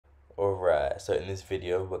Alright, so in this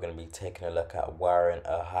video we're going to be taking a look at wiring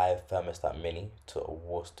a Hive Thermostat Mini to a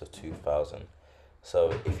Worcester 2000.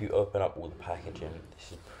 So if you open up all the packaging,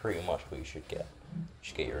 this is pretty much what you should get. You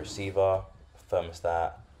should get your receiver,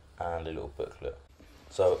 thermostat, and a little booklet.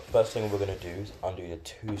 So first thing we're going to do is undo the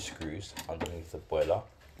two screws underneath the boiler,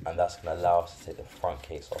 and that's going to allow us to take the front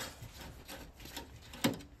case off.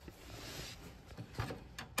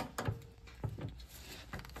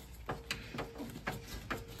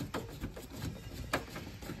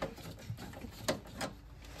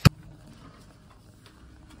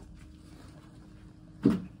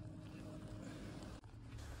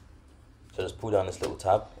 So just pull down this little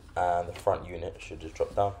tab and the front unit should just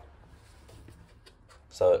drop down.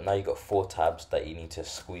 So now you've got 4 tabs that you need to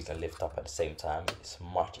squeeze and lift up at the same time. It's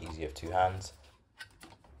much easier with 2 hands.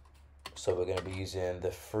 So we're going to be using the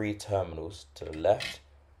 3 terminals to the left,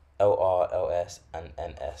 LR, LS and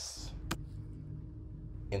NS.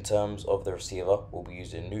 In terms of the receiver, we'll be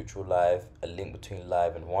using neutral live, a link between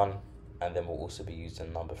live and 1, and then we'll also be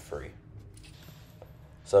using number 3.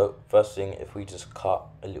 So first thing, if we just cut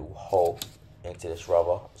a little hole into this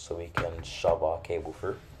rubber so we can shove our cable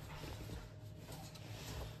through.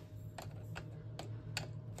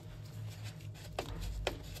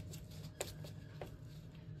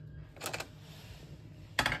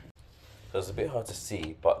 So it's a bit hard to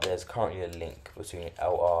see, but there's currently a link between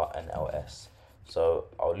LR and LS. So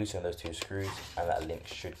I'll loosen those 2 screws and that link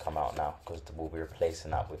should come out now because we'll be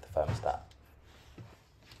replacing that with the thermostat.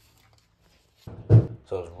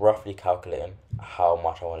 So I was roughly calculating how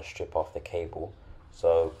much I want to strip off the cable.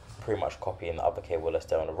 So pretty much copying the other cable that's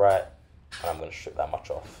there on the right, and I'm going to strip that much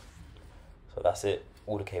off. So that's it,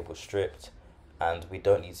 all the cables stripped, and we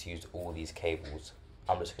don't need to use all these cables.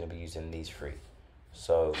 I'm just going to be using these 3.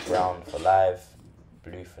 So brown for live,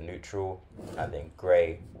 blue for neutral, and then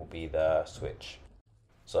grey will be the switch.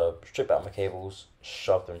 So strip out my cables,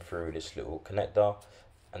 shove them through this little connector,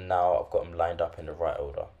 and now I've got them lined up in the right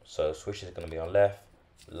order. So switch is going to be on left,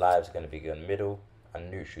 live is going to be in the middle, and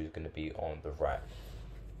neutral is going to be on the right.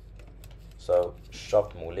 So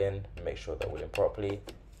shove them all in, make sure they're all in properly,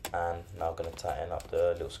 and now I'm going to tighten up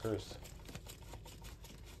the little screws.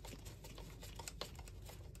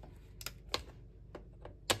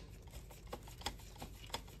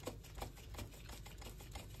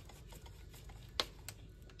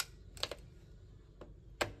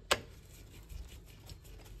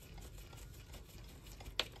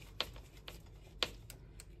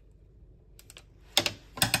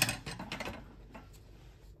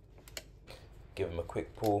 Give them a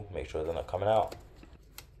quick pull, make sure they're not coming out.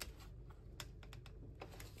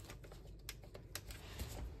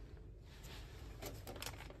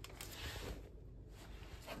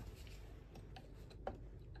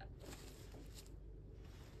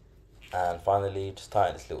 And finally, just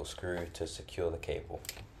tighten this little screw to secure the cable.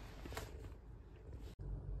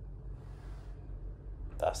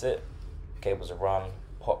 That's it. Cables are run,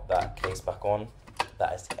 pop that case back on.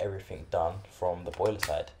 That is everything done from the boiler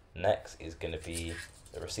side. Next is going to be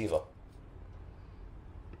the receiver.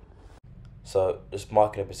 So just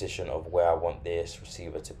marking a position of where I want this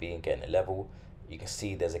receiver to be and getting it level. You can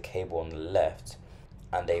see there's a cable on the left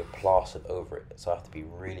and they plastered over it. So I have to be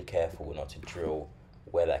really careful not to drill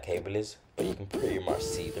where that cable is. But you can pretty much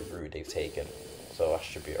see the route they've taken. So I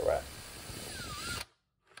should be alright.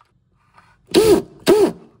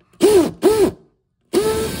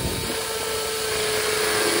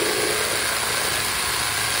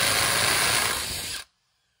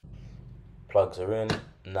 Plugs are in.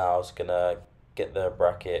 Now I'm just gonna get the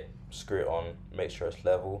bracket, screw it on, make sure it's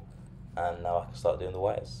level, and now I can start doing the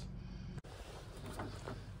wires.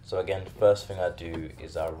 So again, first thing I do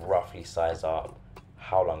is I roughly size up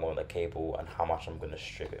how long I want the cable and how much I'm gonna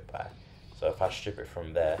strip it by. So if I strip it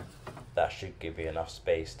from there, that should give me enough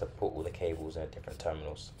space to put all the cables in different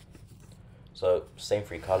terminals. So same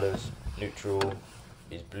 3 colors, neutral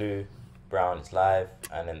is blue, brown is live,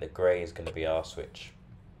 and then the gray is gonna be our switch.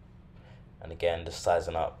 And again, just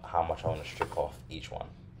sizing up how much I want to strip off each one.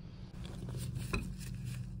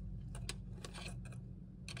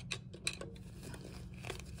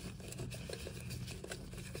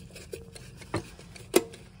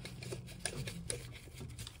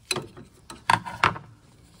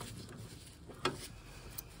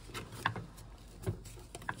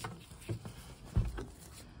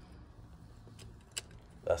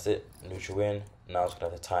 That's it, neutral in. Now I'm just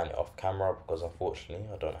going to have to tighten it off camera because unfortunately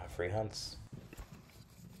I don't have 3 hands.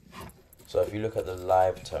 So if you look at the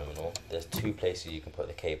live terminal, there's 2 places you can put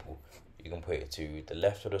the cable. You can put it to the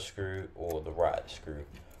left of the screw or the right of the screw.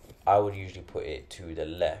 I would usually put it to the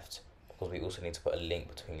left because we also need to put a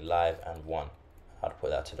link between live and 1. how to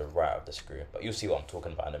put that to the right of the screw, but you'll see what I'm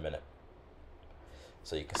talking about in a minute.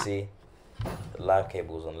 So you can see the live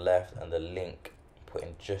cable is on the left and the link put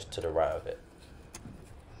in just to the right of it.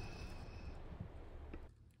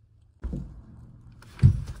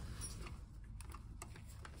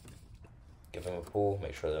 Give them a pull,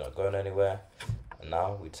 make sure they're not going anywhere. And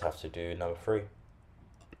now we just have to do number 3.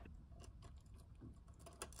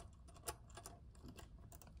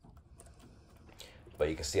 But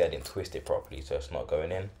you can see I didn't twist it properly, so it's not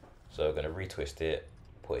going in. So we're going to retwist it,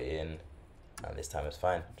 put it in, and this time it's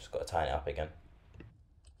fine. Just got to tighten it up again.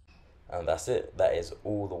 And that's it. That is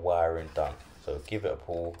all the wiring done. So give it a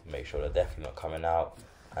pull, make sure they're definitely not coming out,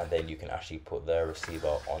 and then you can actually put the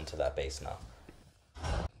receiver onto that base now.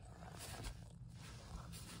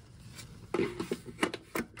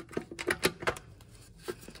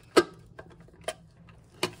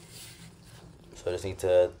 So I just need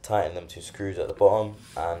to tighten them 2 screws at the bottom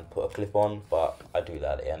and put a clip on, but I do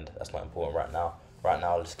that at the end. That's not important right now. Right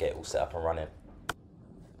now, let's get it all set up and running.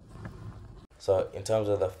 So in terms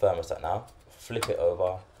of the thermostat now, flip it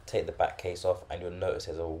over, take the back case off, and you'll notice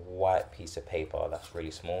there's a white piece of paper that's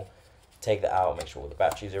really small. Take that out, make sure all the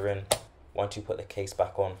batteries are in. Once you put the case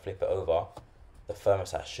back on, flip it over, the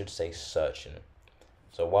thermostat should say searching.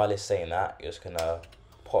 So while it's saying that, you're just gonna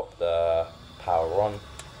pop the power on,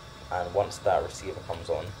 and once that receiver comes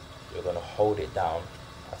on, you're gonna hold it down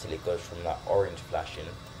until it goes from that orange flashing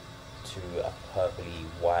to a purpley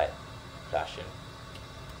white flashing.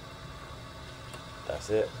 That's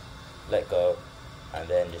it. Let go, and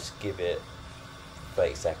then just give it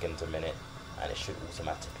 30 seconds, a minute, and it should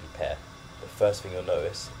automatically pair. The first thing you'll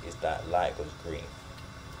notice is that light goes green.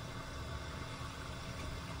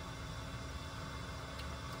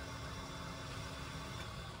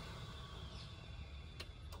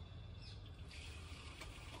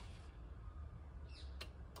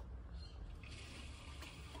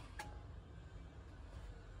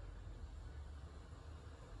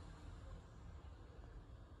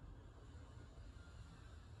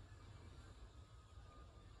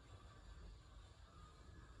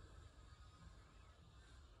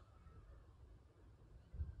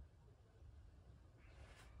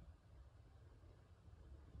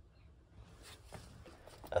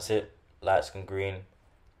 That's it, lights gone green.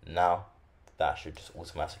 Now that should just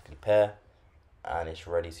automatically pair and it's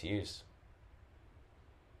ready to use.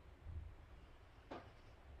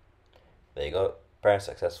 There you go, pairing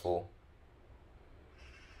successful.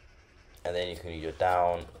 And then you can use your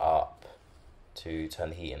down, up to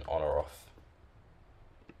turn the heating on or off.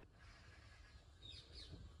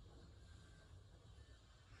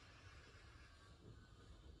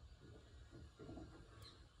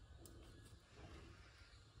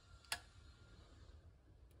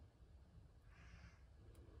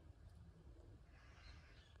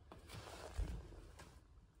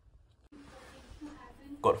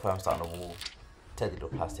 Got the thermostat on the wall, take the little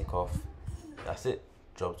plastic off. That's it,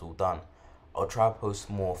 job's all done. I'll try to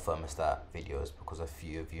post more thermostat videos because a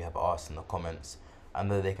few of you have asked in the comments. I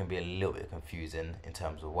know they can be a little bit confusing in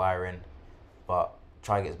terms of wiring, but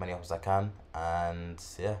try to get as many up as I can. And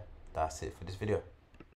yeah, that's it for this video.